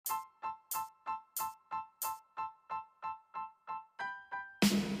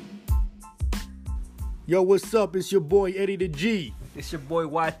Yo, what's up? It's your boy Eddie the G. It's your boy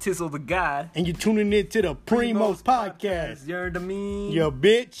Y Tizzle the God. And you're tuning in to the Primos Podcast. You heard me? Yo,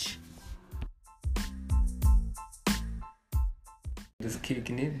 bitch. Just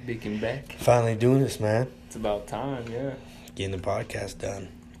kicking it, big and back. Finally doing this, man. It's about time, yeah. Getting the podcast done.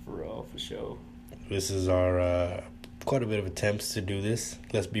 For real, for sure. This is our quite a bit of attempts to do this.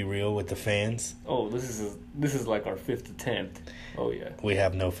 Let's be real with the fans. Oh, this is like our 5th attempt. Oh yeah. We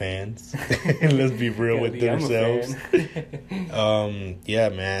have no fans. Let's be real with ourselves. Yeah,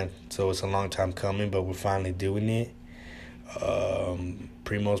 man. So it's a long time coming, but we're finally doing it.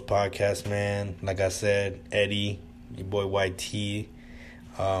 Primos Podcast, man. Like I said, Eddie, your boy YT.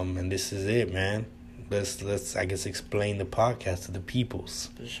 And this is it, man. Let's I guess explain the podcast to the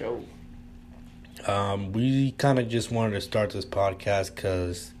peoples. For sure. We kind of just wanted to start this podcast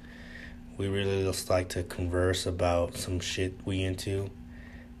because we really just like to converse about some shit we into.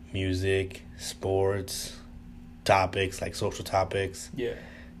 Music, sports, topics, like social topics. Yeah.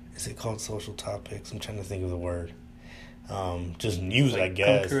 Is it called social topics? I'm trying to think of the word. Just news, like I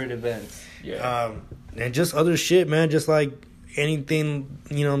guess. Current events. Yeah. And just other shit, man. Just like anything,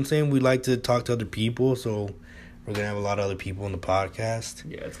 you know what I'm saying? We like to talk to other people, so we're going to have a lot of other people in the podcast.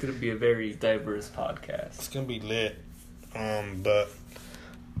 Yeah, it's going to be a very diverse podcast. It's going to be lit. But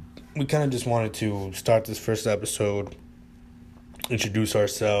we kind of just wanted to start this first episode, introduce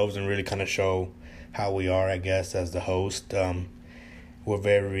ourselves, and really kind of show how we are, I guess, as the host. We're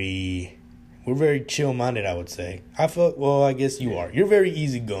very chill-minded, I would say. I guess you are. You're very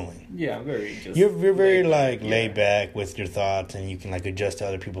easygoing. Yeah, I'm very just... You're very, laid back with your thoughts, and you can, adjust to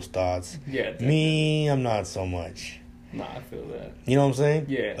other people's thoughts. Yeah. Definitely. Me, I'm not so much. Nah, I feel that. You know what I'm saying?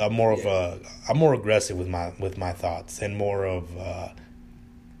 Yeah. I'm more aggressive with my thoughts, and more of,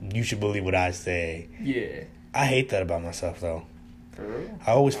 you should believe what I say. Yeah. I hate that about myself, though. For real?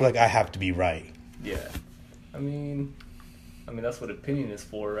 I always feel like I have to be right. Yeah. I mean, that's what opinion is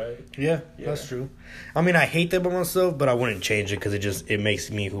for, right? Yeah, that's true. I mean, I hate that about myself, but I wouldn't change it because it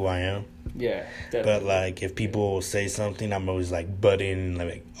makes me who I am. Yeah, definitely. But, if people say something, I'm always, butt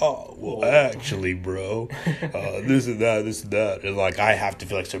in, oh, well, actually, bro, this and that. And, I have to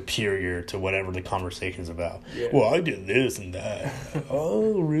feel, superior to whatever the conversation's about. Yeah. Well, I did this and that.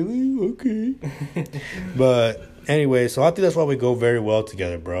 Oh, really? Okay. But, anyway, so I think that's why we go very well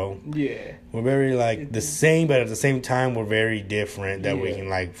together, bro. Yeah. We're very, the same, but at the same time, we're very different that we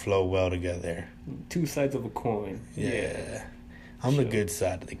can, flow well together. Two sides of a coin. Yeah. I'm the good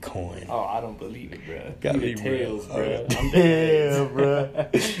side of the coin. Oh, I don't believe it, bro. Gotta You be the tails, real. bro. I'm the Damn, heads. bro.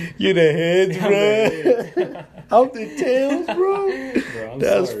 You the heads, bro. I'm the tails, bro. Bro,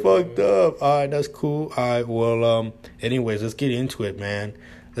 That's sorry, fucked bro. up. All right, that's cool. All right, well, anyways, let's get into it, man.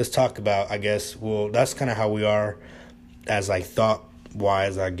 Let's talk about, I guess, that's kind of how we are as,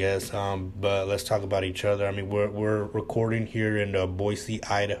 thought-wise, I guess. But let's talk about each other. I mean, we're recording here in Boise,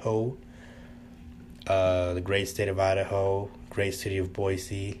 Idaho. The great state of Idaho. Great city of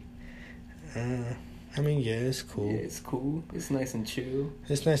Boise. It's cool. Yeah, it's cool. It's nice and chill.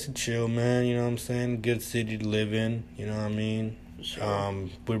 It's nice and chill, man. You know what I'm saying? Good city to live in. You know what I mean? For sure.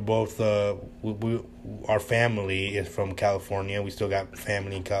 We're both, our family is from California. We still got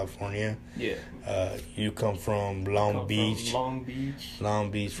family in California. Yeah. You come from Long Beach. Long Beach. Long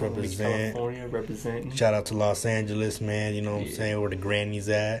Beach represent. California representing. Shout out to Los Angeles, man. You know what I'm saying? Where the grannies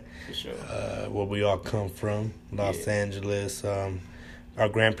at. For sure. Where we all come from. Los Angeles. Our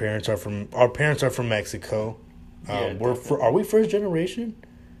parents are from Mexico. Are we first generation?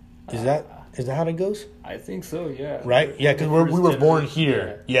 Is that how that goes? I think so, yeah. Right? Yeah, because we were born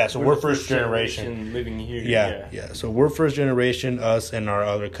here. Yeah, so we're first generation. Living here. Yeah. So we're first generation, us and our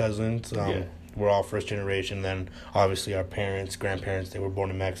other cousins. We're all first generation. Then, obviously, our parents, grandparents, they were born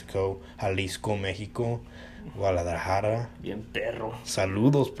in Mexico. Jalisco, Mexico. Guadalajara. Bien perro.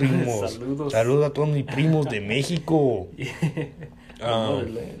 Saludos, primos. Saludos. Saludos a todos mis primos de Mexico.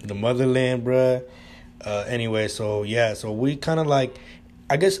 The motherland, bruh. Anyway, so we kind of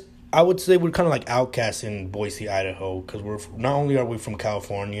I guess I would say we're kind of outcasts in Boise, Idaho, because not only are we from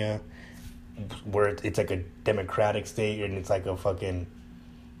California, where it's a democratic state and it's a fucking,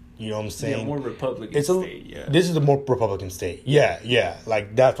 you know what I'm saying? Yeah, more Republican state, yeah. This is a more Republican state. Yeah.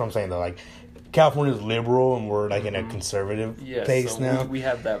 That's what I'm saying, though. California's liberal and we're in a conservative place now. We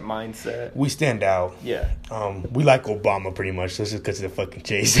have that mindset. We stand out. Yeah. We like Obama pretty much. That's just because of the fucking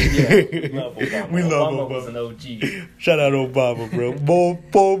chase. Yeah, we love Obama. We love Obama was an OG. Shout out Obama, bro.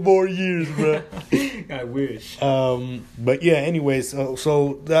 Four more years, bro. I wish. But yeah, anyways,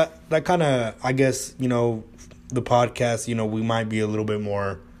 so that kind of, I guess, the podcast, we might be a little bit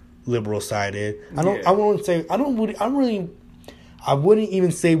more liberal sided. I wouldn't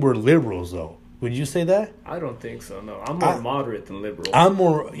even say we're liberals though. Would you say that? I don't think so. No, I'm more moderate than liberal. I'm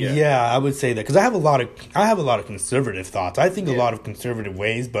more, yeah, I would say that because I have a lot of conservative thoughts. I think a lot of conservative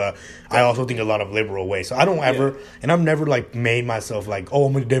ways, but I also think a lot of liberal ways. So I don't ever, and I've never like made myself like, oh,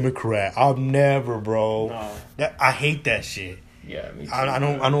 I'm a Democrat. I've never, bro. No. I hate that shit. Yeah, me too. I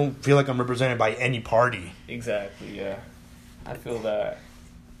don't feel like I'm represented by any party. Exactly. Yeah, I feel that.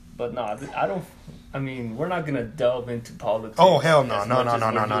 But no, I don't. I mean, we're not gonna delve into politics. Oh hell no, no.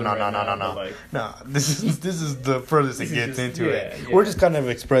 Like, This is the furthest it gets into it. Yeah. We're just kind of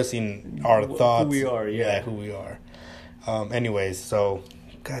expressing our thoughts. Who we are, who we are. Anyways, so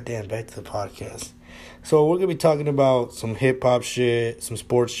goddamn, back to the podcast. So we're gonna be talking about some hip hop shit, some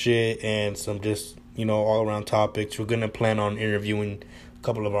sports shit, and some just all around topics. We're gonna plan on interviewing a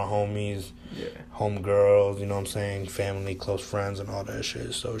couple of our homies. Yeah. Homegirls, you know what I'm saying, family, close friends, and all that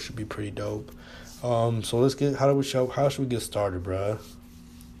shit. So it should be pretty dope. So let's get. How should we get started, bruh?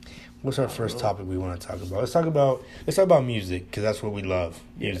 What's our first topic we want to talk about? Let's talk about music because that's what we love.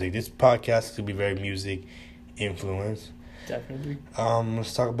 Music. This podcast is gonna be very music influenced. Definitely.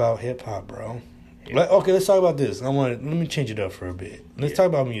 Let's talk about hip hop, bro. Let's talk about this. Let me change it up for a bit. Let's talk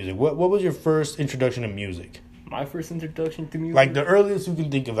about music. What was your first introduction to music? My first introduction to music? Like the earliest you can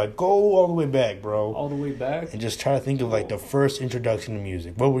think of, like go all the way back, bro. All the way back? And just try to think of like the first introduction to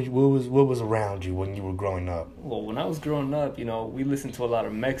music. What was around you when you were growing up? Well, when I was growing up, we listened to a lot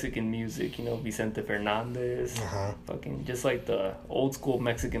of Mexican music, Vicente Fernandez, fucking just like the old school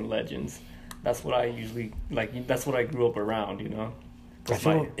Mexican legends. That's what I usually like. That's what I grew up around,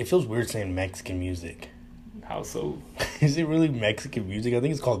 It feels weird saying Mexican music. How so? Is it really Mexican music? I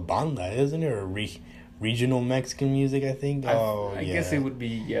think it's called banda, isn't it? Or regional Mexican music, I think. I guess it would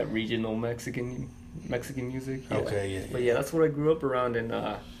be regional Mexican music. Yeah. Okay, yeah. But that's what I grew up around, and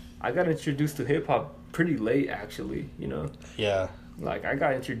I got introduced to hip hop pretty late, actually. Yeah. Like I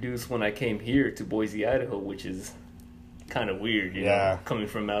got introduced when I came here to Boise, Idaho, which is kind of weird. Coming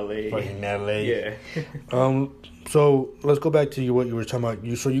from LA. Fucking LA. Yeah. So let's go back to what you were talking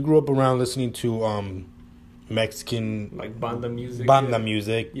about. So you grew up around listening to Mexican like banda music.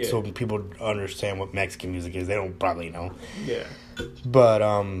 Music. Yeah. So people understand what Mexican music is. They don't probably know. Yeah. But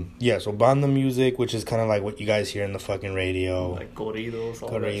so banda music, which is kind of like what you guys hear in the fucking radio, like corridos,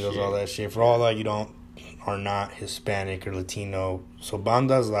 all that shit. For all that you are not Hispanic or Latino, so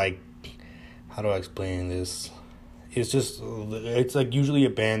banda's like, how do I explain this? It's like usually a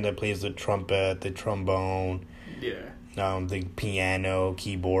band that plays the trumpet, the trombone. Yeah. The piano,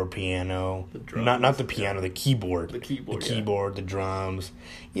 keyboard, piano. The drums, not the piano, the keyboard. The keyboard. The drums.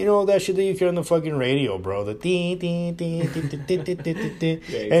 That shit that you hear on the fucking radio, bro. The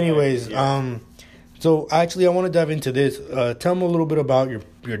Anyways, so actually I want to dive into this. Tell me a little bit about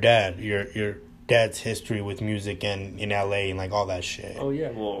your dad, your dad's history with music and in LA and like all that shit. Oh yeah,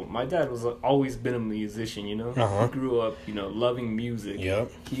 well, my dad was always been a musician, He grew up, loving music.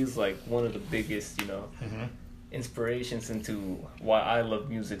 Yep. He's like one of the biggest, inspirations into why I love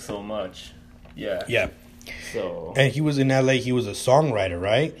music so much. Yeah. Yeah. So. And he was in LA. He was a songwriter,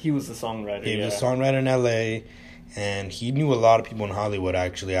 right? He was a songwriter. He was a songwriter in LA, and he knew a lot of people in Hollywood.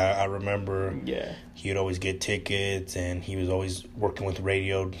 Actually, I remember. Yeah. He'd always get tickets, and he was always working with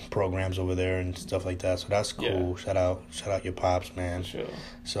radio programs over there and stuff like that. So that's cool. Yeah. Shout out your pops, man. Sure.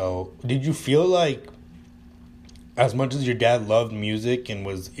 So, did you feel like, as much as your dad loved music and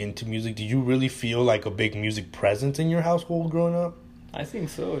was into music, did you really feel like a big music presence in your household growing up? I think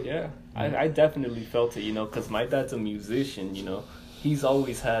so, yeah. I definitely felt it, because my dad's a musician, He's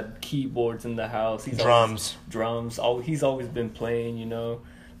always had keyboards in the house. Drums. He's always been playing,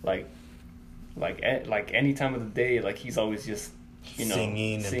 like any time of the day, like he's always just,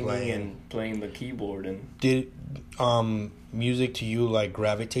 singing and playing the keyboard. And did music to you like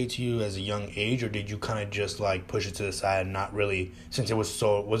gravitate to you as a young age, or did you kind of just like push it to the side and not really, since it was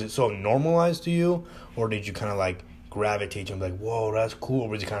it so normalized to you, or did you kind of like gravitate to it and be like, whoa, that's cool, or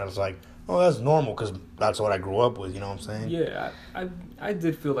was it kind of just like, oh, that's normal because that's what I grew up with, you know what I'm saying? Yeah, I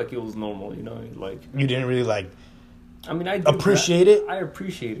did feel like it was normal, like you didn't really like, I mean, I appreciate it. I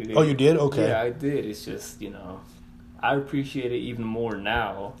appreciated it. Oh, you did? Okay. Yeah, I did. It's just, I appreciate it even more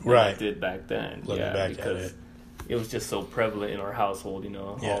now than I did back then. Looking back because at it was just so prevalent in our household,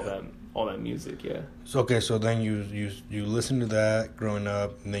 all that music, yeah. So so then you listened to that growing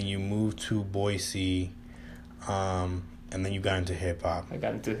up, and then you moved to Boise, and then you got into hip hop. I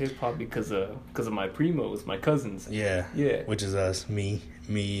got into hip hop because of my primos, my cousins. Yeah. Yeah. Which is us, me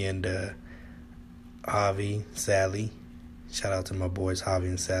and Javi, Sally. Shout out to my boys Javi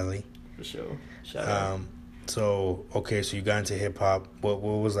and Sally. For sure. Shout out. So you got into hip hop. What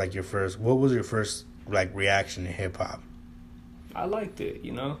was like your first like reaction to hip hop? I liked it,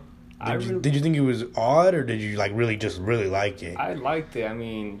 Did you think it was odd, or did you like really like it? I liked it. I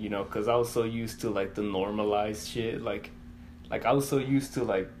mean, you know, because I was so used to like the normalized shit. Like I was so used to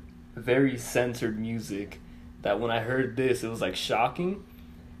like very censored music that when I heard this, it was like shocking,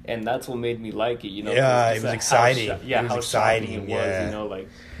 and that's what made me like it. You know, yeah, it was exciting. It was exciting. It was, you know, like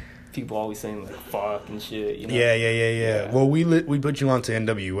people always saying like "fuck" and shit. You know? Yeah. Well, we put you onto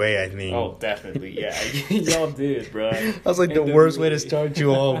NWA, I think. Oh, definitely, yeah. Y'all did, bro. That's like the worst way to start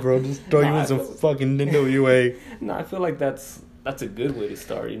you off, bro. Just throw you in some fucking NWA. No, I feel like that's a good way to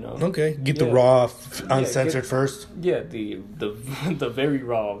start, you know. Okay, get the raw, uncensored first. Yeah, the very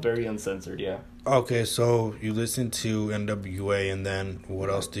raw, very uncensored. Yeah. Okay, so you listened to NWA, and then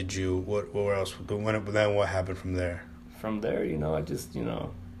what else did you? What else? Then what happened from there? From there, you know, I just, you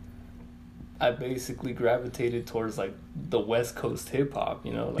know, I basically gravitated towards like the West Coast hip hop,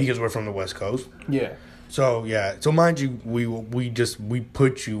 you know, like, because we're from the West Coast. Yeah. So mind you, we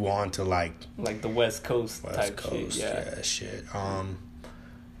put you on to like the West Coast type shit. Yeah, shit.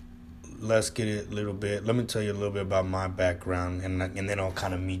 Let's get it a little bit. Let me tell you a little bit about my background, and then I'll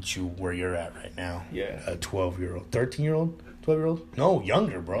kind of meet you where you're at right now. Yeah. A 12-year-old, 13-year-old. 12-year-old? No,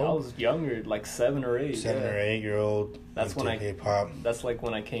 younger, bro. I was younger, like 7 or 8. 7 or 8-year-old. That's when hip hop. That's like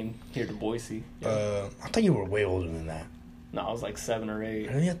when I came here to Boise. Yeah. I thought you were way older than that. No, I was like 7 or 8.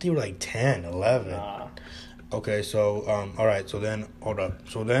 I think you were like 10, 11. Nah. Okay, so all right. So then, hold up.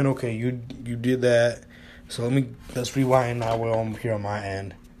 So then, okay, you did that. So let's rewind now. We're on here on my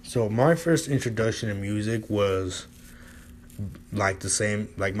end. So my first introduction to music was like the same.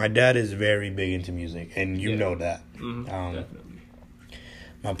 Like my dad is very big into music, and you know that. Mm-hmm, definitely.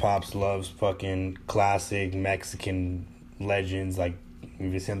 My pops loves fucking classic Mexican legends like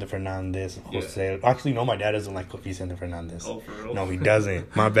Vicente Fernandez, Jose. Yeah. Actually, no, my dad doesn't like Vicente Fernandez. Oh, for real? No, he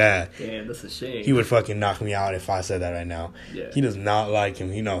doesn't. My bad. Damn, that's a shame. He would fucking knock me out if I said that right now. Yeah. He does not like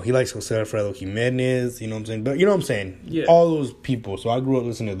him. You know, he likes Jose Alfredo Jimenez, you know what I'm saying? But you know what I'm saying? Yeah. All those people. So I grew up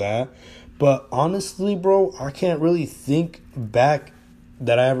listening to that. But honestly, bro, I can't really think back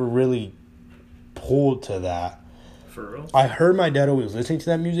that I ever really pulled to that. For real? I heard my dad always listening to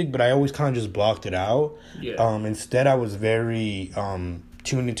that music, but I always kind of just blocked it out. Yeah. Instead, I was very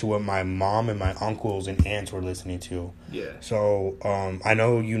tuned into what my mom and my uncles and aunts were listening to. Yeah. So I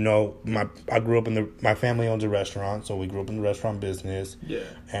know I grew up my family owns a restaurant, so we grew up in the restaurant business. Yeah.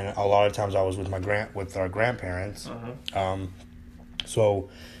 And a lot of times I was with our grandparents. Uh-huh. So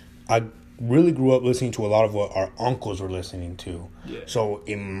I really grew up listening to a lot of what our uncles were listening to. Yeah. So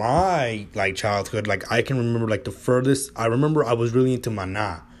in my like childhood, like I can remember like the furthest I remember I was really into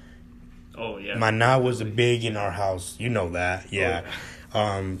Maná. Oh yeah. Maná was big in our house. You know that. Yeah.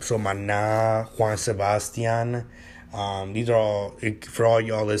 Oh, yeah. So Maná, Juan Sebastian, these are all for all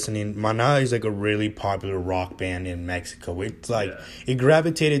y'all listening. Maná is like a really popular rock band in Mexico. It's like it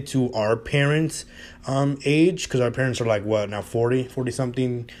gravitated to our parents' age, because our parents are like what now 40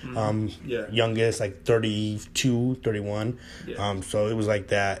 something. Youngest like 32, 31. Yeah. So it was like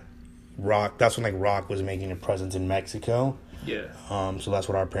that rock. That's when like rock was making a presence in Mexico. Yeah. So that's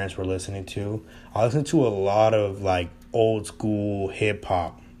what our parents were listening to. I listened to a lot of like old school hip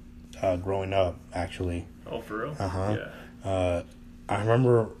hop growing up, actually. Oh, for real? Uh-huh. Yeah. I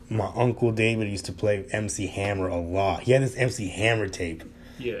remember my Uncle David used to play MC Hammer a lot. He had this MC Hammer tape.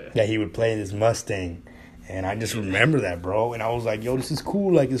 Yeah. That he would play in his Mustang. And I just remember that, bro. And I was like, yo, this is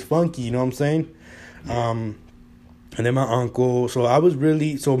cool. Like, it's funky. You know what I'm saying? Yeah. And then my uncle. So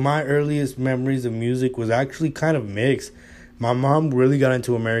my earliest memories of music was actually kind of mixed. My mom really got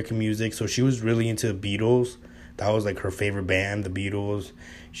into American music. So she was really into Beatles. That was like her favorite band, the Beatles.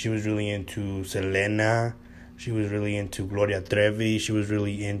 She was really into Selena. She was really into Gloria Trevi. She was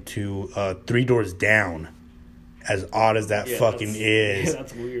really into Three Doors Down. As odd as that fucking is. Yeah,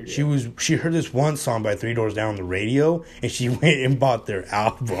 that's weird. She heard this one song by Three Doors Down on the radio, and she went and bought their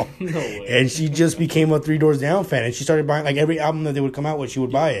album. No way. And she just became a Three Doors Down fan, and she started buying like every album that they would come out with, she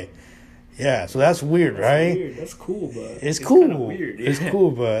would buy it. Yeah, so that's weird, right? Weird. That's cool, but it's cool. Kind of weird. Yeah. It's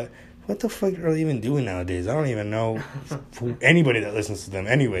cool, but what the fuck are they even doing nowadays? I don't even know anybody that listens to them.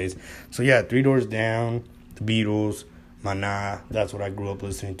 Anyways, so yeah, Three Doors Down, the Beatles, Maná. That's what I grew up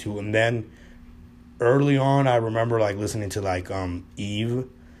listening to, and then early on, I remember like listening to like Eve.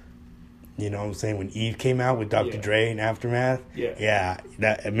 You know what I'm saying? When Eve came out with Dr. Dre and Aftermath. Yeah. Yeah.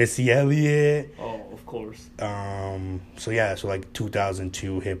 That Missy Elliott. Oh, of course. So like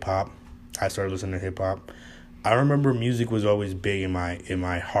 2002 hip hop. I started listening to hip hop. I remember music was always big in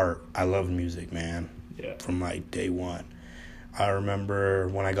my heart. I loved music, man. Yeah. From like day one. I remember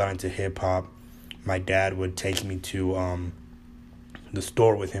when I got into hip hop, my dad would take me to the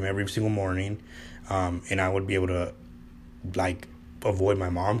store with him every single morning. And I would be able to, like, avoid my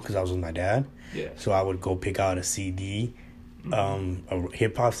mom because I was with my dad. Yeah. So I would go pick out a CD, a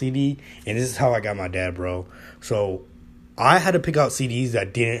hip hop CD, and this is how I got my dad, bro. So I had to pick out CDs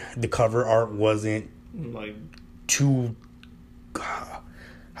that the cover art wasn't like too.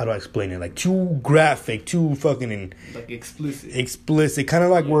 How do I explain it? Like too graphic, too fucking like explicit. Explicit, kind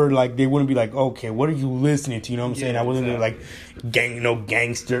of like where like they wouldn't be like, okay, what are you listening to? You know what I'm saying? I wasn't like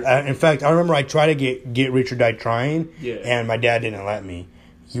gangster. In fact, I remember I tried to get Rich or Die Trying, and my dad didn't let me.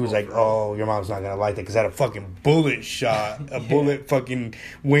 He was like, "Oh, your mom's not gonna like that because I had a fucking bullet shot, a bullet fucking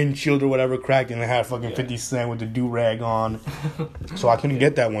windshield or whatever cracked, and it had fucking 50 Cent with the do rag on." So I couldn't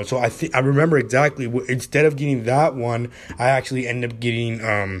get that one. So I remember exactly. Instead of getting that one, I actually ended up getting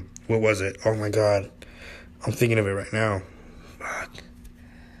what was it? Oh my god, I'm thinking of it right now. Fuck.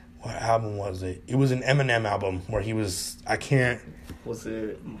 What album was it? It was an Eminem album where he was. I can't. Was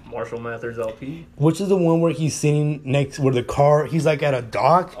it Marshall Mathers LP? Which is the one where he's sitting next where the car, he's like at a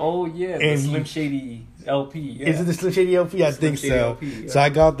dock? Oh, yeah, the Slim Shady LP. Yeah. Is it the Slim Shady LP? I think so. LP, yeah. So I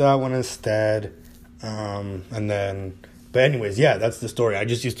got that one instead. And then, but anyways, yeah, that's the story. I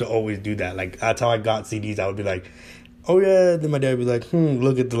just used to always do that. Like, that's how I got CDs. I would be like, oh, yeah. Then my dad would be like,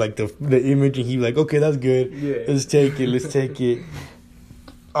 look at the image. And he'd be like, okay, that's good. Yeah. Let's take it.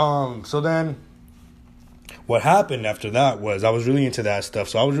 So then what happened after that was I was really into that stuff.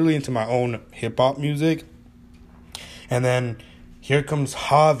 So I was really into my own hip hop music. And then here comes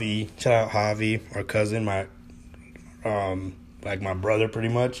Javi. Shout out Javi, our cousin, my my brother pretty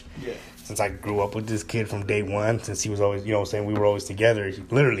much. Yeah. Since I grew up with this kid from day one, since he was always, you know what I'm saying, we were always together.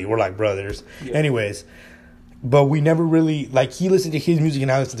 Literally, we're like brothers. Yeah. Anyways, but we never really, like, he listened to his music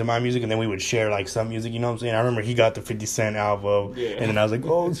and I listened to my music, and then we would share, like, some music, you know what I'm saying? I remember he got the 50 Cent album, and then I was like,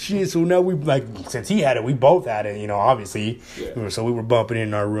 oh, shit, so now we, like, since he had it, we both had it, you know, obviously. Yeah. So we were bumping it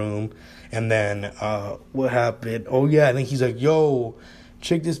in our room, and then, what happened? Oh, yeah, I think he's like, yo,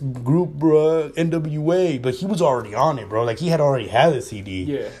 check this group, bro, NWA, but he was already on it, bro. Like, he had already had the CD.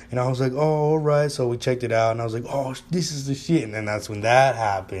 Yeah. And I was like, oh, all right, so we checked it out, and I was like, oh, this is the shit, and then that's when that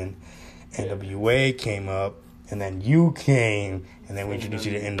happened. NWA came up. And then you came, and then we introduced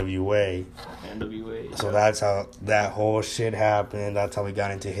you to NWA. So that's how that whole shit happened. That's how we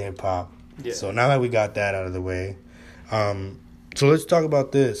got into hip-hop. Yeah. So now that we got that out of the way, so let's talk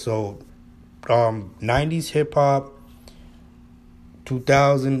about this. So, 90s hip-hop,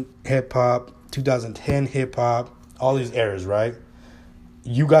 2000 hip-hop, 2010 hip-hop, all these eras, right?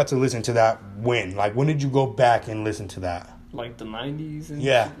 You got to listen to that when? Like, when did you go back and listen to that? Like the 90s and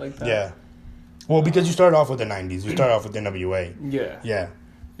shit like that? Yeah. Well, because you started off with the 90s. You started off with NWA. Yeah. Yeah.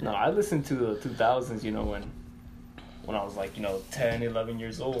 No, I listened to the 2000s, you know, when I was like, you know, 10, 11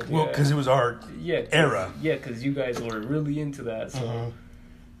 years old. Well, because it was our era. Yeah, because you guys were really into that. So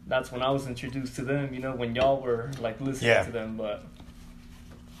that's when I was introduced to them, you know, when y'all were, like, listening to them. But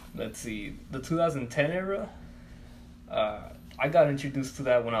let's see. The 2010 era, I got introduced to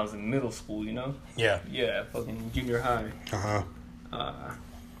that when I was in middle school, you know? Yeah. Yeah, fucking junior high.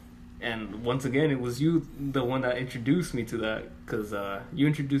 And once again, it was you, the one that introduced me to that, because you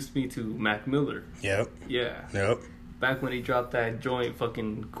introduced me to Mac Miller. Yep. Yeah. Yep. Back when he dropped that joint,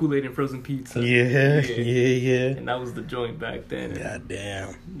 fucking Kool-Aid and Frozen Pizza. Yeah. And that was the joint back then. God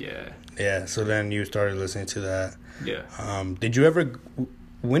damn. Yeah. Yeah, so then you started listening to that. Yeah. Did you ever,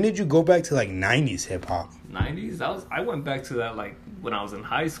 when did you go back to, like, 90s hip-hop? 90s? I went back to that, like, when I was in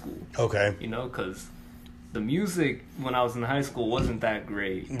high school. Okay. You know, because the music when I was in high school wasn't that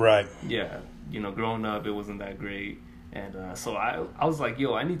great. Right. Yeah. You know, growing up, it wasn't that great. And so I was like,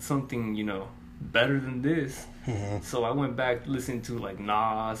 yo, I need something, you know, better than this. So I went back listening to, like,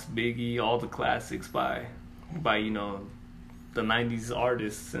 Nas, Biggie, all the classics by you know, the 90s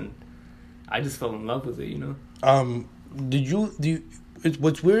artists. And I just fell in love with it, you know?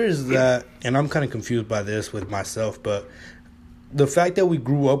 What's weird is that, and I'm kind of confused by this with myself, but the fact that we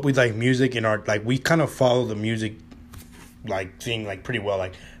grew up with, like, music in our, like, we kind of follow the music, like, thing, like, pretty well.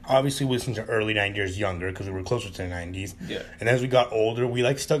 Like, obviously we listened to early 90s younger because we were closer to the 90s. Yeah. And as we got older, we,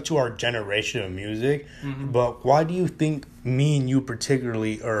 like, stuck to our generation of music. But why do you think me and you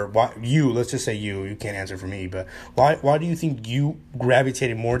particularly, or why you, let's just say you can't answer for me, but why do you think you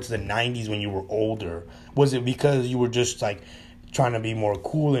gravitated more to the 90s when you were older? Was it because you were just, like, trying to be more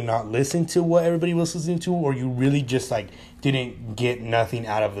cool and not listen to what everybody was listening to, or you really just, like, didn't get nothing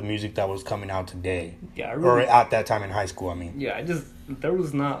out of the music that was coming out today? Yeah, or at that time in high school, I mean. Yeah, there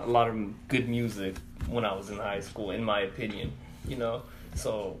was not a lot of good music when I was in high school, in my opinion, you know?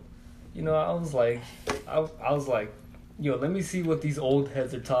 So, you know, I was like, yo, let me see what these old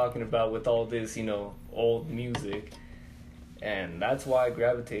heads are talking about with all this, you know, old music. And that's why I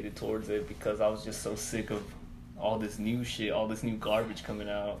gravitated towards it, because I was just so sick of all this new shit, all this new garbage coming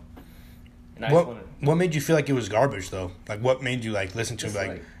out. And what made you feel like it was garbage though? Like what made you like listen to it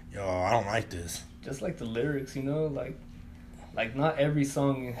like, yo, I don't like this? Just like the lyrics, you know, like not every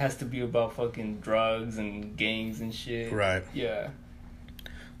song has to be about fucking drugs and gangs and shit. Right. Yeah.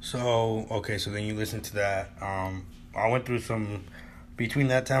 So then you listen to that. I went through some. Between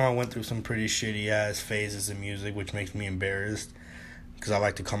that time, I went through some pretty shitty ass phases of music, which makes me embarrassed because I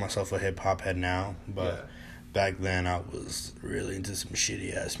like to call myself a hip hop head now, but back then I was really into some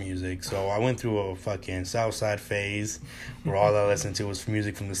shitty ass music. So I went through a fucking Southside phase where all I listened to was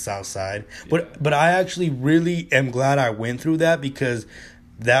music from the South Side. But I actually really am glad I went through that because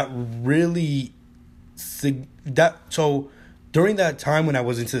that really so during that time when I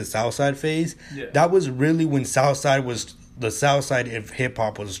was into the Southside phase, that was really when the South Side of hip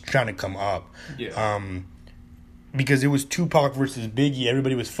hop was trying to come up. Yeah. Because it was Tupac versus Biggie,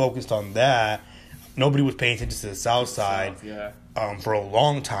 everybody was focused on that. Nobody was paying attention to the South Side. For a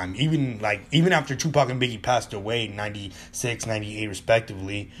long time. Even after Tupac and Biggie passed away in 96, 98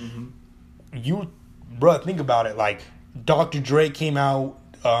 respectively. Mm-hmm. Think about it. Like Dr. Dre came out,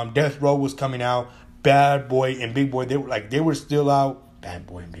 Death Row was coming out, Bad Boy and Big Boy, they were still out. Bad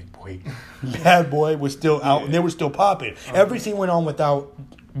Boy and Big Boy. Bad Boy was still out and they were still popping. Everything went on without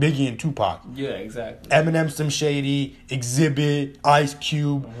Biggie and Tupac. Yeah, exactly. Eminem, Slim Shady, Exhibit, Ice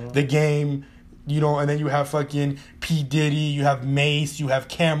Cube, The Game, you know, and then you have fucking P. Diddy, you have Mace, you have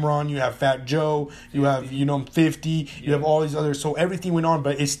Cameron, you have Fat Joe, you have, 50, you have all these others. So everything went on,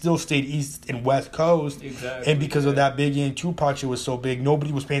 but it still stayed East and West Coast. Exactly. And because of that Biggie and Tupac shit was so big,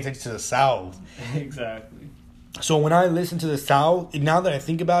 nobody was paying attention to the South. Exactly. So when I listen to the South, now that I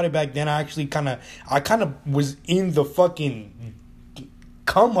think about it, back then I actually kind of was in the fucking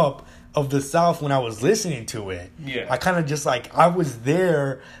come up of the South when I was listening to it. Yeah. I kind of just I was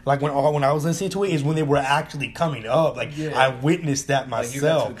there when I was listening to it is when they were actually coming up. I witnessed that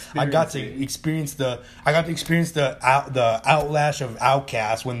myself. I got to experience the outlash of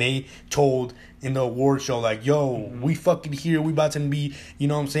Outkast when they told in the award show, we fucking here, we about to be,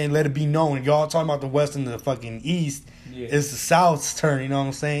 let it be known. And y'all talking about the West and the fucking East. Yeah. It's the South's turn, you know what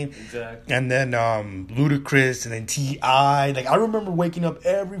I'm saying? Exactly. And then Ludacris and then T.I. I remember waking up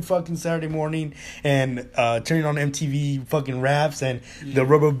every fucking Saturday morning and turning on MTV fucking raps and the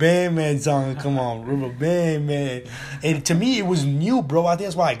Rubber Band Man song. Come on, Rubber Band Man. And to me, it was new, bro. I think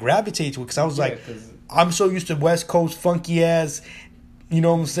that's why I gravitated to it because I was I'm so used to West Coast funky ass. You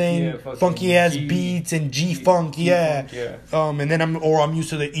know what I'm saying? Yeah, funky ass beats and G-funk, yeah. And then I'm used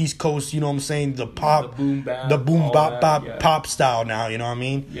to the East Coast, you know what I'm saying? The pop, the boom bop pop style now, you know what I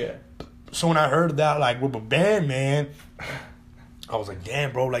mean? Yeah. So when I heard that Rubber Band Man, I was like,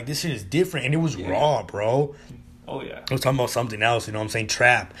 damn, bro, this shit is different, and it was raw, bro. Oh yeah. I was talking about something else, you know what I'm saying?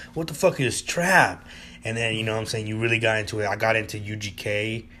 Trap. What the fuck is trap? And then you know what I'm saying? You really got into it. I got into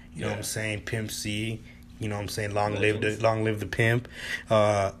UGK. You know what I'm saying? Pimp C. You know what I'm saying? Long live the pimp.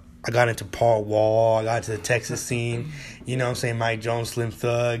 I got into Paul Wall. I got into the Texas scene. You know what I'm saying? Mike Jones, Slim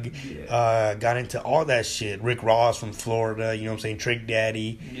Thug. Got into all that shit. Rick Ross from Florida. You know what I'm saying? Trick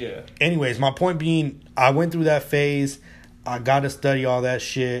Daddy. Yeah. Anyways, my point being, I went through that phase. I got to study all that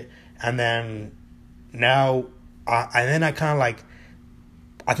shit. And then now, I kind of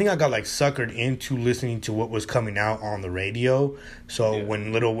I think I got suckered into listening to what was coming out on the radio. So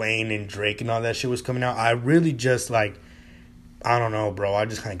when Lil Wayne and Drake and all that shit was coming out, I really just I don't know, bro. I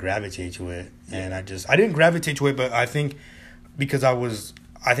just kind of gravitated to it, and I didn't gravitate to it, but I think because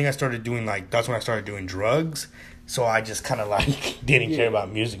I started doing that's when I started doing drugs. So I just kind of didn't care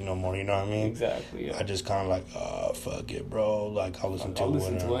about music no more. You know what I mean? Exactly. Yeah. I just kind of oh fuck it, bro. I'll listen to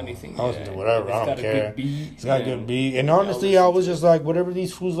anything. I'll listen to whatever. I don't care. It's got a good beat. And honestly, I was just whatever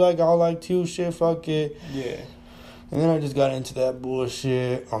these fools I'll like too. Shit, fuck it. Yeah. And then I just got into that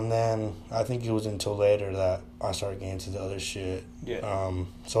bullshit. And then I think it was until later that I started getting into the other shit. Yeah.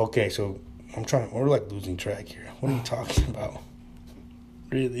 So I'm trying. We're losing track here. What are you talking about?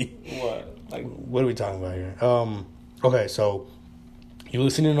 Really? What? What are we talking about here? Okay, so you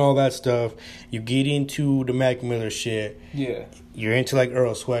listening to all that stuff. You get into the Mac Miller shit. Yeah. You're into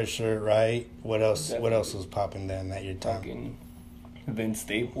Earl Sweatshirt, right? What else? Definitely. What else was popping then that you're talking? Vince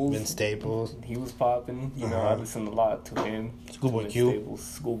Staples. He was popping. You know, I listened a lot to him. Schoolboy Q.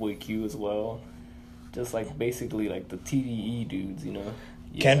 Schoolboy Q as well. Just basically the TDE dudes, you know.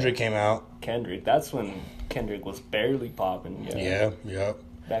 Yeah. Kendrick came out. That's when Kendrick was barely popping. Yeah. Yep.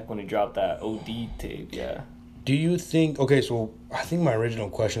 Back when he dropped that OD tape, yeah. Do you think... Okay, so I think my original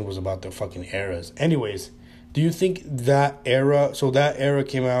question was about the fucking eras. Anyways, do you think that era... So that era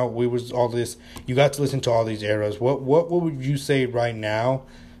came out, you got to listen to all these eras. What would you say right now,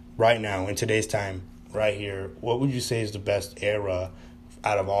 in today's time, right here, what would you say is the best era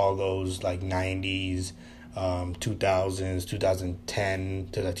out of all those like 90s, 2000s, 2010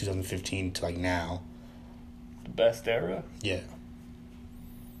 to like 2015 to like now? The best era? Yeah.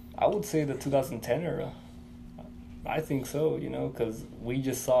 I would say the 2010 era. I think so, you know, because we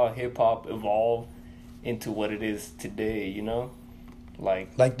just saw hip hop evolve into what it is today, you know?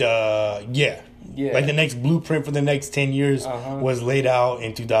 Like the like the next blueprint for the next 10 years was laid out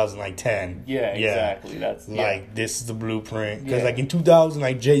in 2010. Yeah, exactly. That's like this is the blueprint because like in 2000,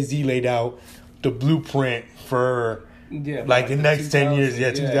 like Jay-Z laid out the blueprint for like the next 10 years.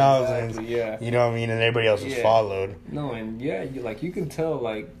 2000s. Exactly, you know what I mean, and everybody else was followed. No, and you can tell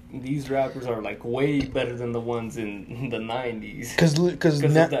like these rappers are like way better than the ones in the 90s because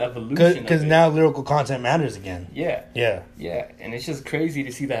of the evolution. Because now lyrical content matters again. Yeah, and it's just crazy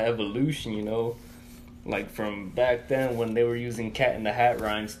to see that evolution, you know, like from back then when they were using Cat in the Hat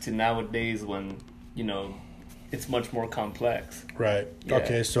rhymes to nowadays when, you know, it's much more complex. Right. Yeah.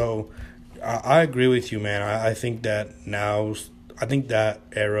 Okay, so I agree with you, man. I think that that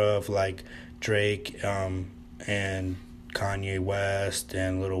era of like Drake and Kanye West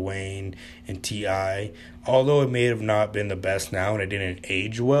and Lil Wayne and T.I., although it may have not been the best now and it didn't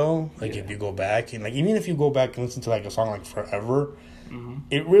age well, like if you go back and like even if you go back and listen to like a song like Forever,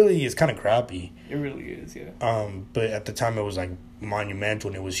 it really is kind of crappy. It really is, yeah. But at the time it was like monumental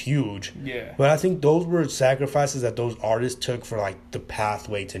and it was huge. Yeah. But I think those were sacrifices that those artists took for like the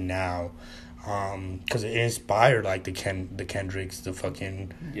pathway to now. Because it inspired like the Kendricks, the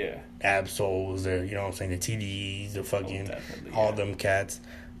fucking Ab-Souls, the, you know what I'm saying, the TDs, the fucking all them cats,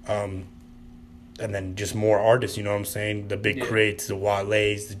 and then just more artists, you know what I'm saying, the Big Crits, the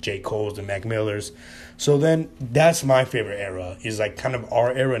Wale's, the J. Cole's, the Mac Millers. So then that's my favorite era, is like kind of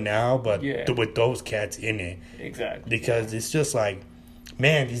our era now, but with those cats in it. Exactly. Because it's just like,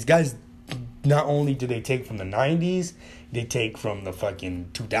 man, these guys, not only do they take from the 90s, they take from the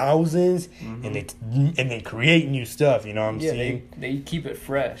fucking 2000s, and they create new stuff, you know what I'm saying? They keep it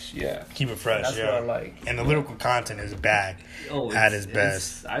fresh, Keep it fresh, That's what I like. And the lyrical content is back at its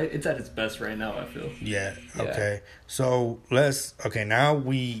best. It's at its best right now, I feel. Yeah, okay. So, now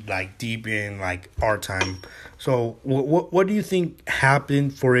we, like, deep in, like, our time. So, what do you think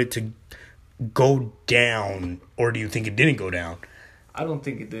happened for it to go down, or do you think it didn't go down? I don't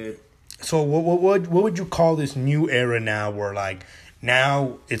think it did. So what would you call this new era now where like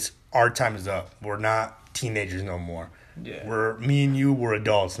now it's our time is up. We're not teenagers no more. Yeah. Me and you we're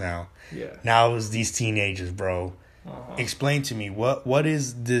adults now. Yeah. Now it's these teenagers, bro. Explain to me what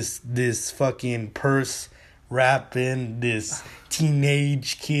is this fucking purse rapping, this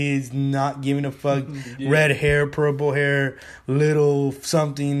teenage kids not giving a fuck, red hair, purple hair, little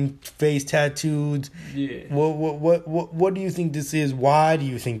something, face tattooed. Yeah. What do you think this is? Why do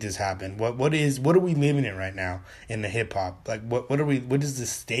you think this happened? What are we living in right now in the hip hop? Like what is this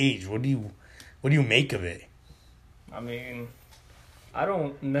stage? What do you make of it? I mean, I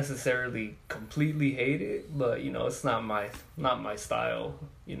don't necessarily completely hate it, but you know, it's not my style,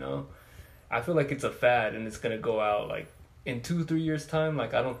 you know. I feel like it's a fad and it's going to go out like in 2-3 years time.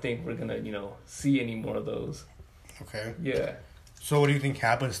 Like, I don't think we're going to, you know, see any more of those. Okay. Yeah. So what do you think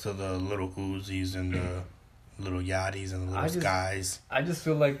happens to the little Uzis and the little Yachties and the little Skies? I just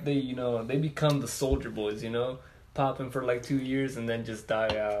feel like they, you know, they become the Soldier Boys, you know, popping for like 2 years and then just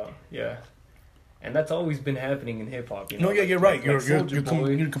die out. Yeah. And that's always been happening in hip hop, you know. No, yeah, you're right. You're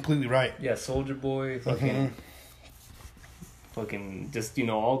completely right. Yeah, Soldier Boy, fucking just, you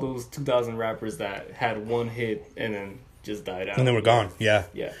know, all those 2000 rappers that had one hit and then just died out. And then we're gone. Yeah.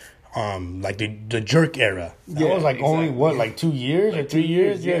 Yeah. Like the Jerk era. That was like only what, like 2 years or 3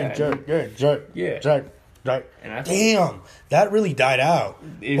 years? Yeah, Jerk. And damn, that really died out.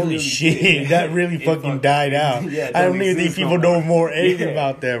 Holy shit, that really fucking died out. Yeah, I don't even think people know more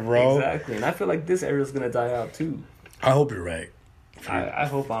about that, bro. Exactly, and I feel like this era is gonna die out too. I hope you're right. I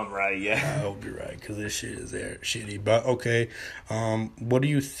hope I'm right, yeah. I hope you're right, because this shit is there shitty. But, okay, what do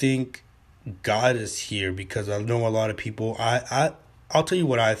you think got us here? Because I know a lot of people, I'll tell you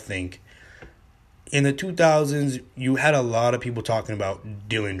what I think. In the 2000s, you had a lot of people talking about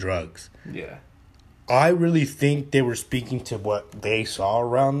dealing drugs. Yeah. I really think they were speaking to what they saw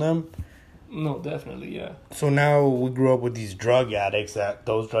around them. No, definitely, yeah. So now we grew up with these drug addicts, that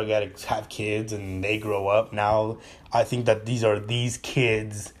those drug addicts have kids and they grow up. Now I think that these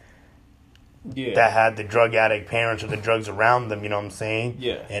kids that had the drug addict parents or the drugs around them, you know what I'm saying?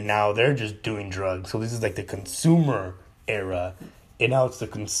 Yeah. And now they're just doing drugs. So this is like the consumer era. And now it's the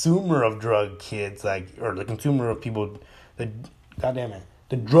consumer of drug kids, like, or the consumer of people, God damn it.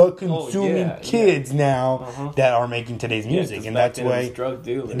 the drug consuming kids now that are making today's music, and that's why drug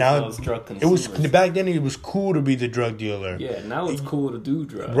dealers. Now it's drug consumers. It was back then. It was cool to be the drug dealer. Yeah, now it's cool to do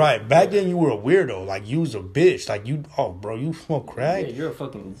drugs. Right, back then you were a weirdo. Like you was a bitch. Like you, bro, you smoke crack. Yeah, you're a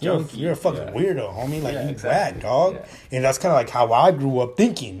fucking junkie. You're a fucking weirdo, homie. Like you bad, dog. Yeah. And that's kind of like how I grew up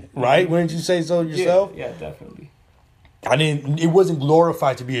thinking. Right? Wouldn't you say so yourself? Yeah, definitely. It wasn't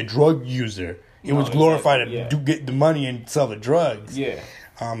glorified to be a drug user. It was glorified to get the money and sell the drugs. Yeah.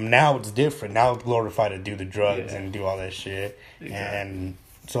 Now it's different. Now it's glorified to do the drugs and do all that shit. Exactly. And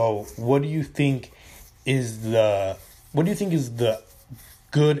so, what do you think is the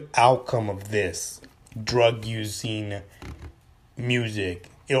good outcome of this drug using music?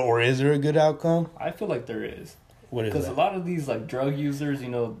 Or is there a good outcome? I feel like there is. What is that? Because a lot of these like drug users,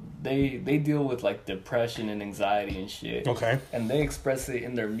 they deal with like depression and anxiety and shit. Okay. And they express it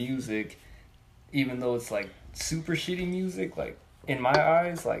in their music, even though it's like super shitty music. Like in my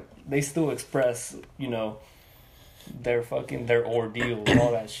eyes, like they still express, their ordeal and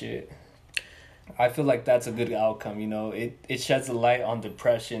all that shit. I feel like that's a good outcome. It sheds a light on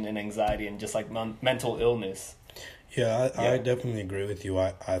depression and anxiety and just like mental illness. Yeah, I definitely agree with you.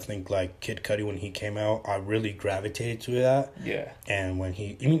 I think like Kid Cudi, when he came out, I really gravitated to that. Yeah. And when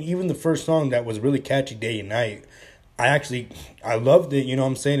even the first song that was really catchy, Day and Night, I loved it,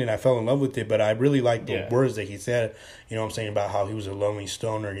 and I fell in love with it, but I really liked the words that he said, about how he was a lonely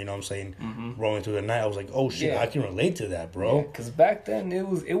stoner, rolling through the night. I was like, oh shit, I can relate to that, bro. Because back then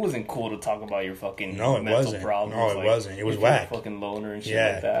it wasn't cool to talk about your fucking mental problems. No, it wasn't. It was whack. You're a fucking loner and shit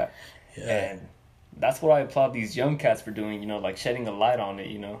like that. Yeah. And that's what I applaud these young cats for doing, like shedding a light on it,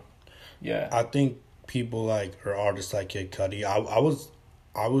 Yeah. I think people or artists like Kid Cudi, I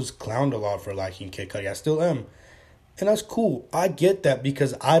was clowned a lot for liking Kid Cudi. I still am. And that's cool. I get that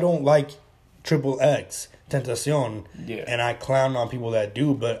because I don't like XXX, Tentacion. Yeah. And I clown on people that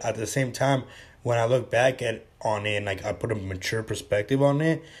do. But at the same time, when I look back on it and I put a mature perspective on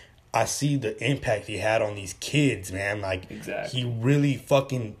it, I see the impact he had on these kids, man. Exactly.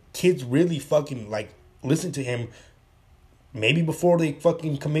 Kids really fucking, listen to him maybe before they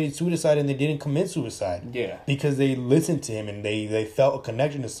fucking committed suicide and they didn't commit suicide. Yeah. Because they listened to him and they felt a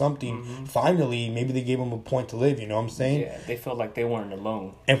connection to something. Mm-hmm. Finally, maybe they gave him a point to live, you know what I'm saying? Yeah, they felt like they weren't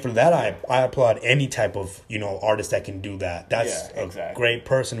alone. And for that, I applaud any type of, artist that can do that. That's a great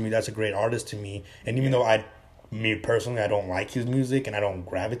person to me. That's a great artist to me. And even though me personally, I don't like his music and I don't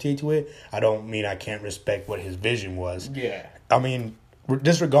gravitate to it, I don't mean I can't respect what his vision was. Yeah. I mean,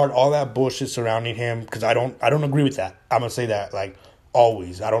 disregard all that bullshit surrounding him because I don't agree with that. I'm gonna say that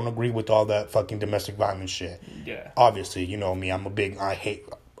always. I don't agree with all that fucking domestic violence shit. Yeah. Obviously, you know me. I hate.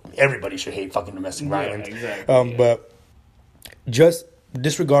 Everybody should hate fucking domestic violence. Exactly. But just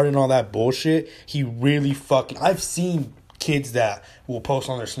disregarding all that bullshit, he really fucking. I've seen kids that will post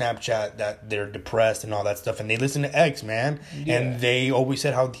on their Snapchat that they're depressed and all that stuff, and they listen to X, man. Yeah. And they always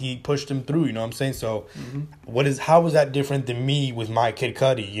said how he pushed them through, you know what I'm saying? So how is that different than me with my Kid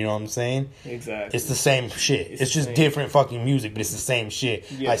Cudi, you know what I'm saying? Exactly. It's the same shit. It's just different fucking music, but it's the same shit.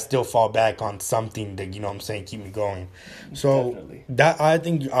 Yeah. I still fall back on something that, you know what I'm saying, keep me going. So definitely. I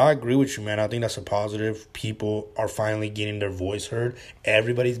think I agree with you, man. I think that's a positive. People are finally getting their voice heard.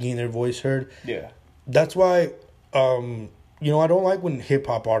 Everybody's getting their voice heard. Yeah. That's why I don't like when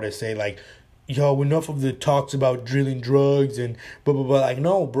hip-hop artists say, enough of the talks about drilling drugs and blah, blah, blah.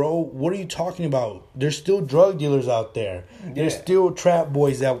 No, bro, what are you talking about? There's still drug dealers out there. Yeah. There's still trap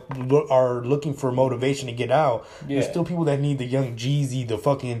boys that are looking for motivation to get out. Yeah. There's still people that need the young Jeezy, the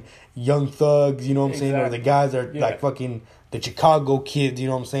fucking young thugs, you know what I'm saying? Or the guys that are fucking the Chicago kids, you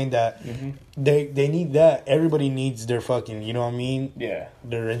know what I'm saying? That they need that. Everybody needs their fucking, you know what I mean? Yeah.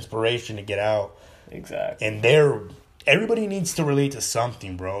 Their inspiration to get out. Exactly. And everybody needs to relate to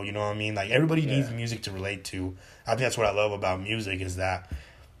something, bro. You know what I mean? Everybody needs music to relate to. I think that's what I love about music is that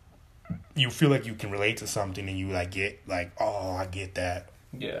you feel like you can relate to something and you get oh, I get that.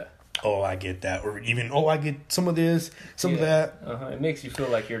 Yeah. Oh, I get that. Or even, I get some of this, some of that. It makes you feel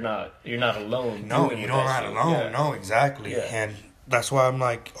like you're not alone. No, you're not alone. Yeah. No, exactly. Yeah. And that's why I'm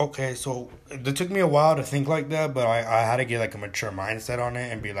okay, so it took me a while to think like that, but I had to get a mature mindset on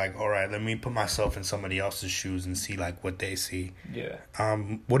it and be all right, let me put myself in somebody else's shoes and see what they see. Yeah.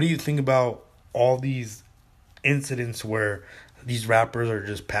 What do you think about all these incidents where these rappers are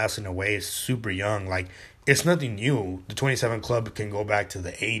just passing away super young? It's nothing new. The 27 Club can go back to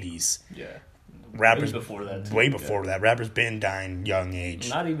the 80s. Yeah. Rappers way before that. Way before that. Rappers been dying young age.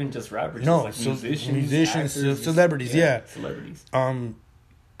 Not even just rappers. No, just musicians, actors, celebrities. Yeah. Celebrities.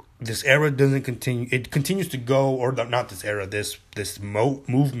 this era doesn't continue. It continues to go, or not this era. This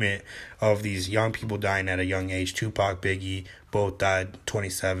movement of these young people dying at a young age. Tupac, Biggie, both died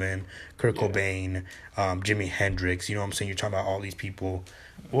 27. Kurt Cobain, Jimi Hendrix. You know what I'm saying? You're talking about all these people.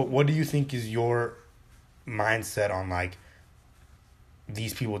 What do you think is your mindset on like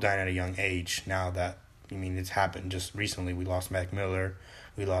these people dying at a young age? Now that it's happened just recently. We lost Mac Miller.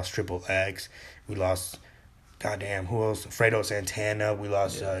 We lost Triple X. We lost. Goddamn, who else? Fredo Santana. We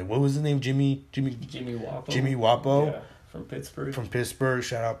lost, what was his name? Jimmy Wopo. Jimmy Wopo. Yeah, from Pittsburgh. From Pittsburgh.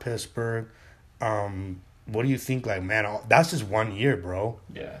 Shout out Pittsburgh. What do you think? Like, man, that's just 1 year, bro.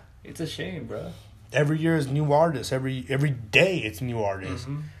 Yeah, it's a shame, bro. Every year is new artists. Every day it's new artists.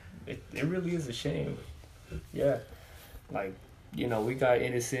 Mm-hmm. It really is a shame. Yeah. Like, we got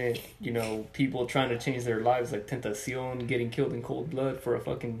innocent, people trying to change their lives, like Tentacion getting killed in cold blood for a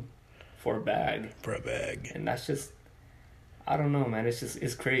bag. For a bag. And that's just, I don't know, man.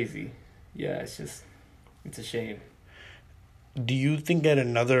 It's crazy. Yeah, it's a shame. Do you think at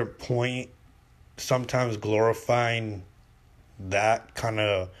another point, sometimes glorifying that kind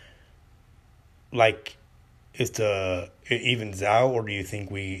of, like, it evens out? Or do you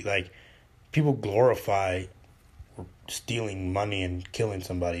think people glorify stealing money and killing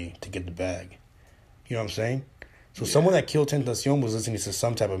somebody to get the bag? You know what I'm saying? So someone that killed Tentacion was listening to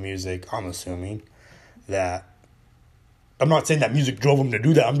some type of music, I'm assuming, that... I'm not saying that music drove them to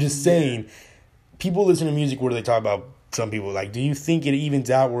do that. I'm just saying people listen to music where they talk about some people. Like, do you think it evens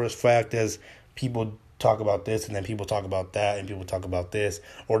out where it's fact as people talk about this and then people talk about that and people talk about this?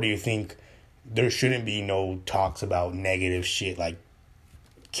 Or do you think there shouldn't be no talks about negative shit like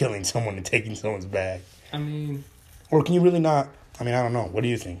killing someone and taking someone's bag? Or can you really not... I don't know. What do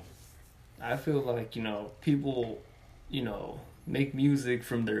you think? I feel like, people, make music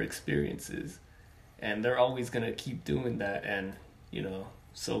from their experiences. And they're always going to keep doing that. And,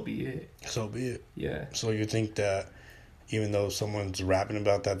 so be it. So be it. Yeah. So you think that even though someone's rapping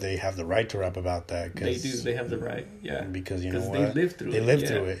about that, they have the right to rap about that? They do. They have the right. Yeah. Because, you know what? They live through it. They live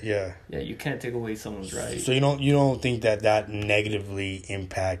through it, yeah. Yeah, you can't take away someone's right. So you don't think that negatively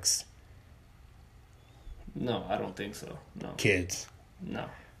impacts... No, I don't think so. No. Kids? No.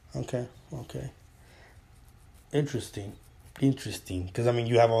 Okay. Interesting. Because,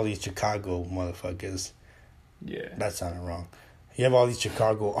 you have all these Chicago motherfuckers. Yeah. That sounded wrong. You have all these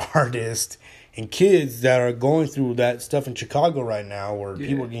Chicago artists and kids that are going through that stuff in Chicago right now where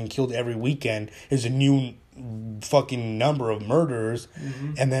people are getting killed every weekend. There's a new fucking number of murders.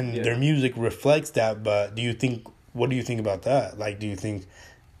 Mm-hmm. And then their music reflects that. But what do you think about that? Like, do you think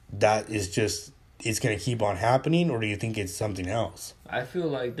that is just... it's going to keep on happening, or do you think it's something else? I feel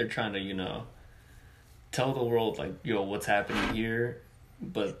like they're trying to, tell the world, like, what's happening here,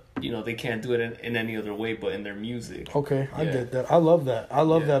 but, they can't do it in any other way but in their music. Okay, I get that. I love that. I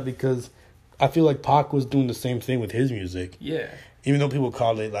love that because I feel like Pac was doing the same thing with his music. Yeah. Even though people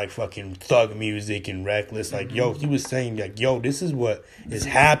call it, like, fucking thug music and reckless, like, he was saying, like, this is what is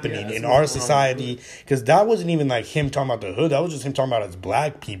happening in our society. Because that wasn't even, like, him talking about the hood. That was just him talking about as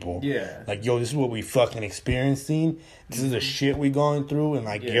black people. Yeah. Like, this is what we fucking experiencing. This is the shit we going through. And,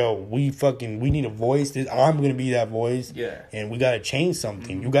 like, we need a voice. I'm going to be that voice. Yeah. And we got to change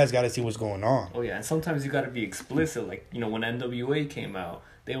something. Mm-hmm. You guys got to see what's going on. Oh, yeah. And sometimes you got to be explicit. Like, when NWA came out,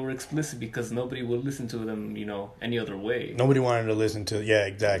 they were explicit because nobody would listen to them, any other way. Nobody wanted to listen to... Yeah,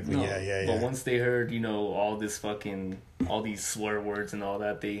 exactly. No. Yeah. But once they heard, all these swear words and all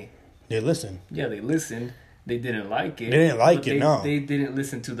that, they listened. Yeah, they listened. They didn't like it. They didn't like it, no. They didn't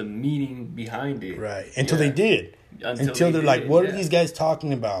listen to the meaning behind it. Right. Until they did. Until they're like, what are these guys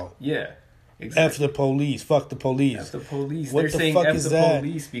talking about? Yeah. Exactly. F the police. Fuck the police. F the police. What They're saying fuck F is the that?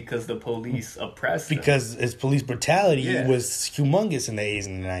 police because the police oppressed them. Because his police brutality was humongous in the 80s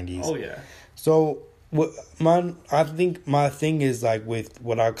and the 90s. Oh, yeah. So, I think my thing is, like, with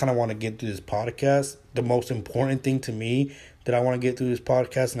what I kind of want to get through this podcast, the most important thing to me that I want to get through this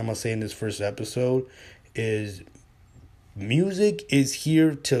podcast, and I'm going to say in this first episode, is music is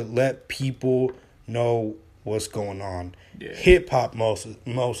here to let people know what's going on. Yeah. Hip-hop, most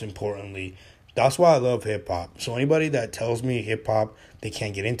importantly. That's why I love hip-hop. So anybody that tells me hip-hop, they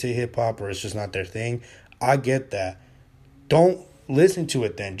can't get into hip-hop or it's just not their thing, I get that. Don't listen to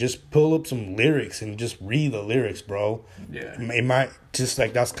it then. Just pull up some lyrics and just read the lyrics, bro. Yeah. It might, just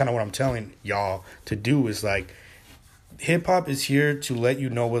like, that's kind of what I'm telling y'all to do is, like, hip-hop is here to let you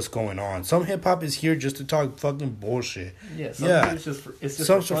know what's going on. Some hip-hop is here just to talk fucking bullshit. Yeah, it's just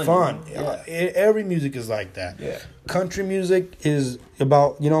some for fun. Every music is like that. Yeah. Country music is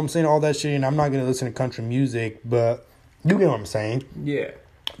about, you know what I'm saying, all that shit, and I'm not going to listen to country music, but you get what I'm saying. Yeah.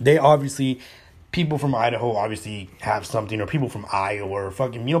 They obviously people from Idaho obviously have something, or people from Iowa, or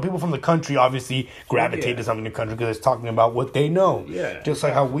fucking, people from the country obviously gravitate to something in the country because it's talking about what they know. Yeah. Just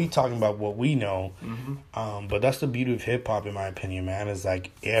like how we talking about what we know. But that's the beauty of hip hop, in my opinion, man. Is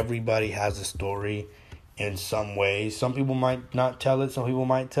like everybody has a story in some way. Some people might not tell it. Some people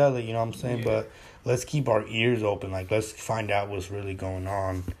might tell it. You know what I'm saying? Yeah. But let's keep our ears open. Like, let's find out what's really going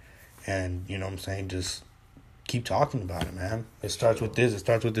on. And, you know what I'm saying? Just keep talking about it, man. It starts with this. It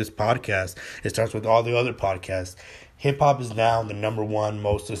starts with this podcast. It starts with all the other podcasts. Hip hop is now the number one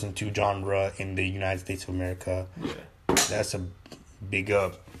most listened to genre in the United States of America. Yeah. That's a big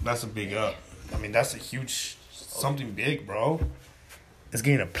up. That's a big up. I mean, that's a huge, something big, bro. It's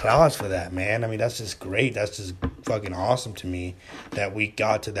getting applause for that, man. I mean, that's just great. That's just fucking awesome to me that we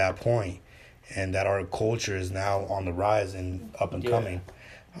got to that point and that our culture is now on the rise and up and coming.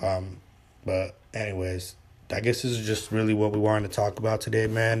 But anyways, I guess this is just really what we wanted to talk about today,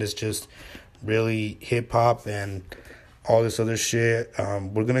 man. It's just really hip-hop and all this other shit.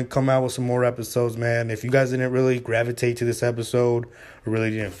 We're going to come out with some more episodes, man. If you guys didn't really gravitate to this episode or really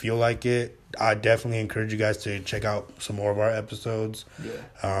didn't feel like it, I definitely encourage you guys to check out some more of our episodes.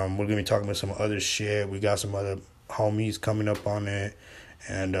 Yeah. We're going to be talking about some other shit. We got some other homies coming up on it.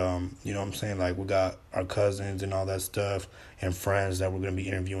 And, you know what I'm saying? Like, we got our cousins and all that stuff and friends that we're going to be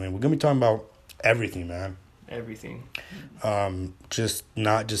interviewing. We're going to be talking about everything, man. Everything. Just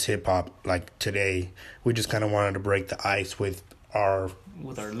not just hip-hop. Like, today, we just kind of wanted to break the ice with our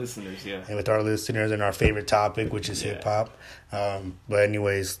listeners, yeah. And with our listeners and our favorite topic, which is hip-hop. But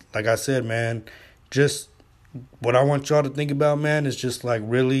anyways, like I said, man, just what I want y'all to think about, man, is just, like,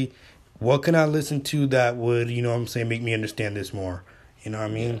 really, what can I listen to that would, you know what I'm saying, make me understand this more? You know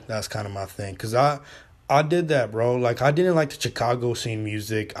what I mean? Yeah. That's kind of my thing. Because I did that, bro. Like, I didn't like the Chicago scene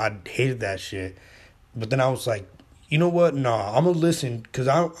music. I hated that shit. But then I was like, you know what? Nah, I'm going to listen because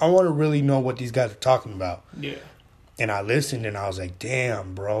I want to really know what these guys are talking about. Yeah. And I listened and I was like,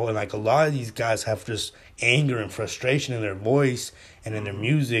 damn, bro. And like a lot of these guys have just anger and frustration in their voice and in their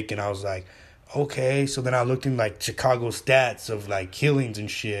music. And I was like, okay. So then I looked in like Chicago stats of like killings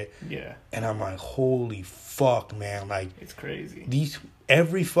and shit. Yeah. And I'm like, holy fuck, man. Like, it's crazy.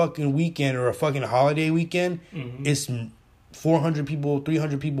 Every fucking weekend or a fucking holiday weekend, it's 400 people,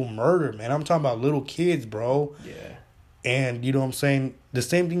 300 people murdered, man. I'm talking about little kids, bro. Yeah. And, you know what I'm saying? The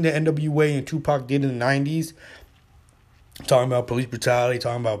same thing that NWA and Tupac did in the 90s, talking about police brutality,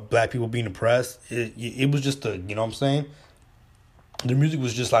 talking about black people being oppressed. It was just you know what I'm saying? The music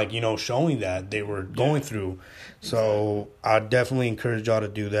was just like, you know, showing that they were going through. So I definitely encourage y'all to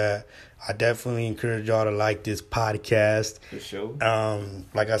do that. I definitely encourage y'all to like this podcast. For sure.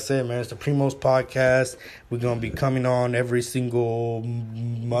 Like I said, man, it's the Primos Podcast. We're going to be coming on every single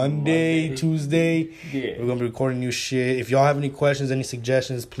Monday, Tuesday. Yeah. We're going to be recording new shit. If y'all have any questions, any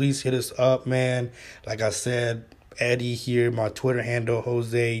suggestions, please hit us up, man. Like I said, Eddie here, my Twitter handle,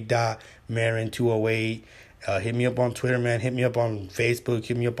 Jose.Marin208. Hit me up on Twitter, man. Hit me up on Facebook.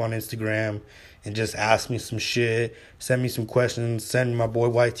 Hit me up on Instagram. And just ask me some shit. Send me some questions. Send my boy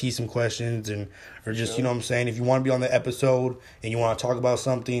YT some questions. Or just, you know what I'm saying? If you want to be on the episode and you want to talk about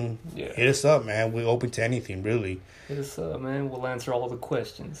something, hit us up, man. We're open to anything, really. Hit us up, man. We'll answer all the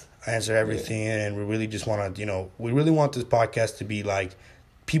questions. Answer everything. And we really just want to, you know, we really want this podcast to be like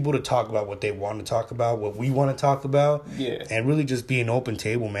people to talk about what they want to talk about, what we want to talk about. Yeah. And really just be an open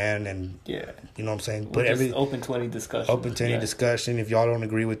table, man. And, you know what I'm saying? But open to any discussion. Open to any discussion. If y'all don't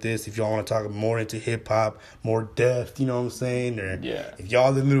agree with this, if y'all want to talk more into hip-hop, more depth, you know what I'm saying? Or if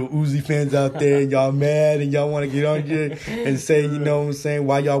y'all the little Uzi fans out there and y'all mad and y'all want to get on here and say, you know what I'm saying,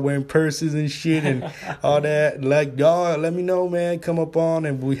 why y'all wearing purses and shit and all that, like, y'all, let me know, man. Come up on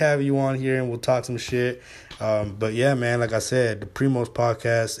and we have you on here and we'll talk some shit. But yeah, man, like I said, the Primos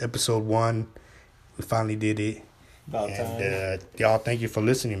Podcast, episode 1, we finally did it. About time. And y'all, thank you for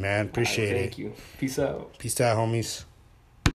listening, man. Appreciate it. Thank you. Peace out. Peace out, homies.